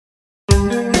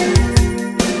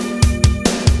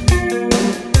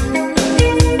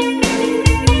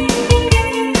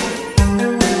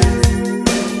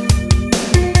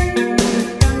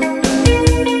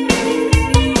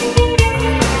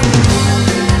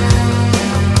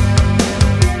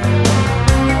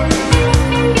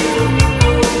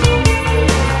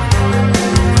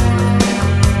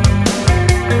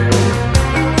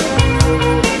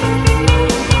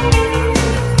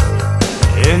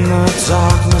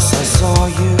stars I saw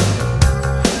you,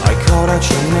 I called out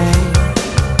your name.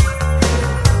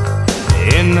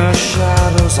 In the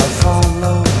shadows I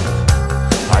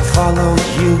followed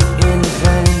you in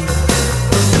vain.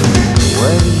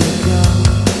 Where do you go?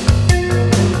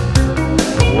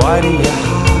 Why do you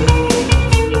hide?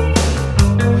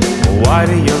 Why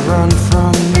do you run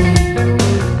from me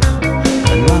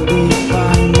and not be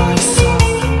by my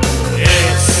side?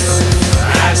 It's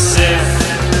as if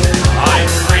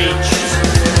I've reached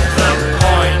the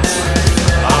point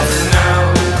of no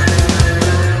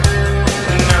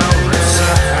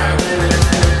return.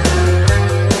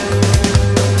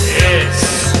 It's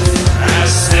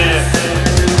as if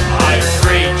I've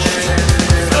reached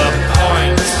the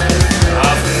point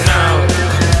of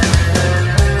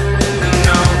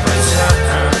no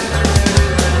return.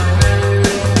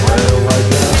 Where do I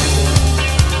go?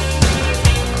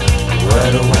 Where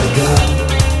do I go?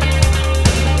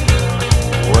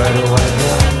 Where do I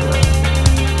go?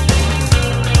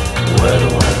 Where do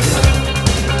I go?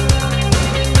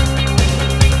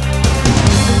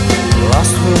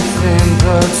 Lost within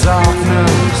the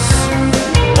darkness,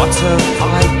 what have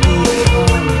I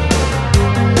become?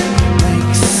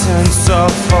 Make sense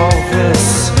of all this.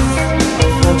 I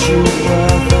thought you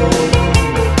were the one.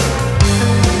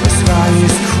 The sky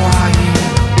is crying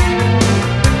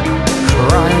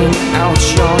out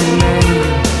your name.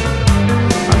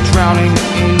 I'm drowning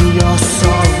in your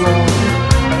sorrow,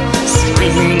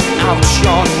 screaming out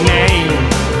your name.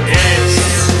 It's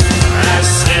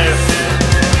as if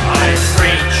I've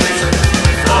reached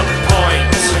the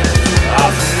point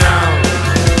of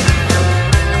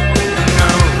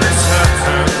no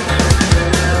return.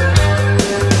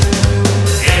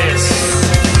 It's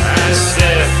as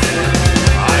if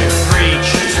I've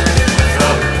reached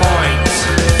the point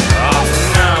of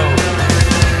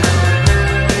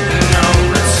no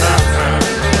return.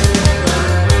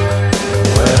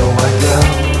 Where do I go?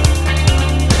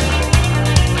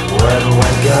 Where do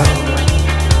I go?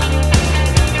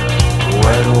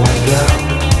 Where do I go?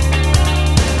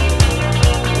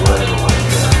 Where do I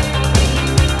go?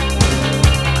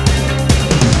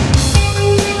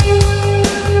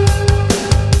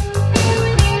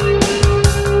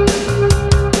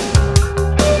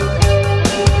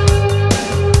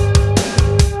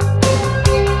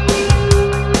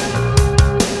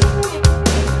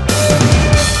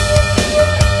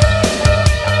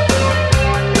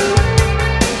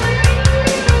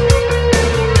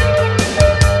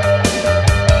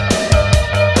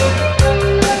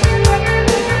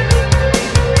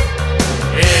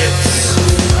 It's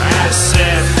as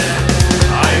if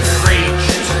I've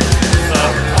reached the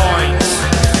point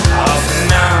of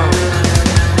no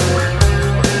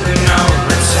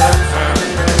return.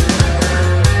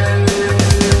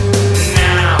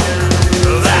 Now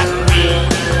that we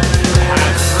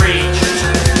have reached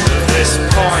this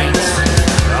point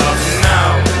of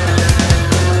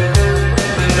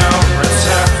no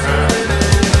return.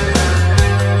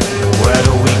 Where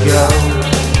do we go?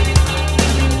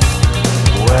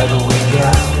 Where do we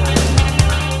go?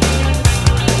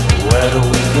 Where do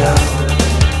we go?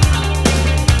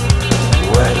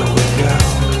 Where do we go?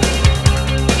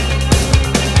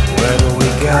 Where do we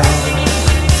go?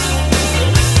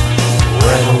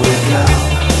 Where do we go?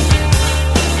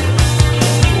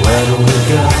 Where do we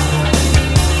go?